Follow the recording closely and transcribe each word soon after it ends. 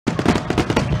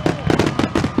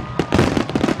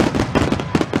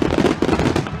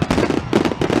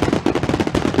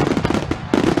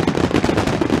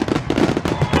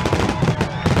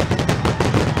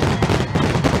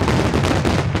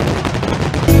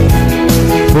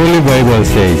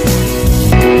verse says,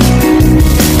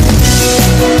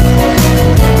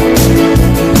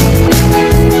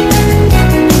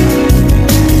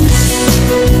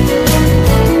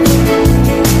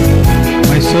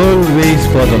 "My soul waits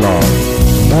for the Lord,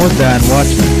 more than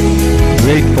watchmen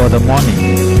wait for the morning."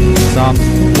 Psalms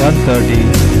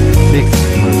 136.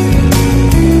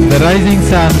 The rising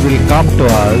sun will come to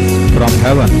us from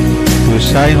heaven to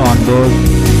shine on those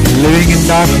living in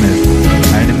darkness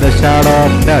and in the shadow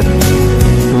of death,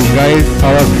 to guide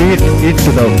our feet into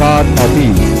the path of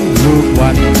peace. Luke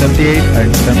 1:78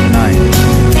 and 79.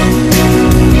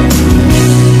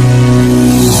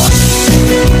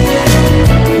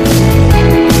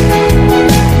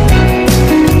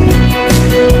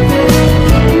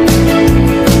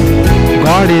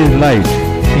 God is light.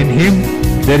 In Him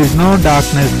there is no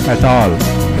darkness at all.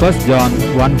 1 John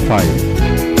 1:5.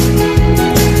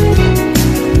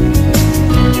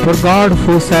 For God,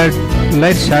 who said,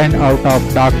 "Let shine out of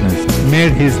darkness,"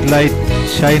 made His light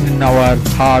shine in our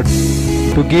hearts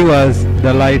to give us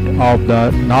the light of the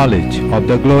knowledge of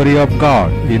the glory of God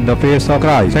in the face of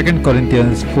Christ. 2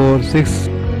 Corinthians 4:6.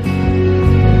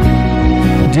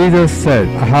 Jesus said,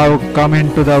 "I have come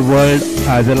into the world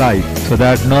as a light, so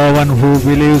that no one who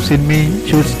believes in me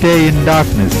should stay in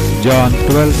darkness." John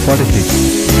 12:46.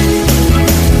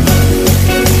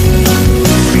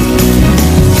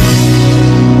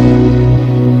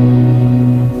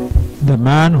 The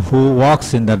man who walks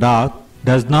in the dark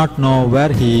does not know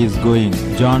where he is going.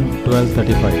 John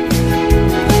 12:35.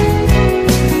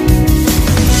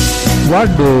 What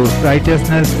do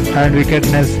righteousness and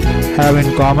wickedness have in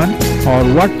common? Or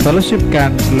what fellowship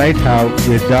can light have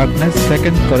with darkness?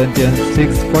 2 Corinthians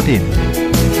 6:14.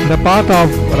 The path of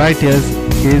righteous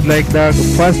is like the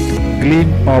first gleam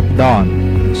of dawn,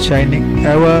 shining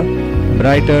ever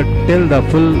brighter till the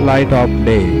full light of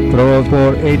day. Proverbs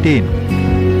 4:18.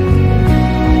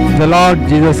 The Lord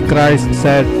Jesus Christ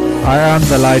said, "I am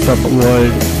the light of the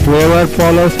world. Whoever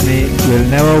follows me will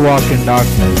never walk in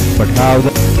darkness, but have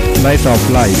the light of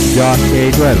life." John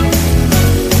 8:12.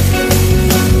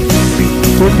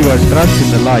 Put your trust in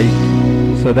the light,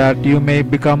 so that you may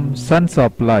become sons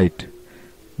of light.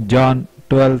 John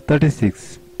 12:36.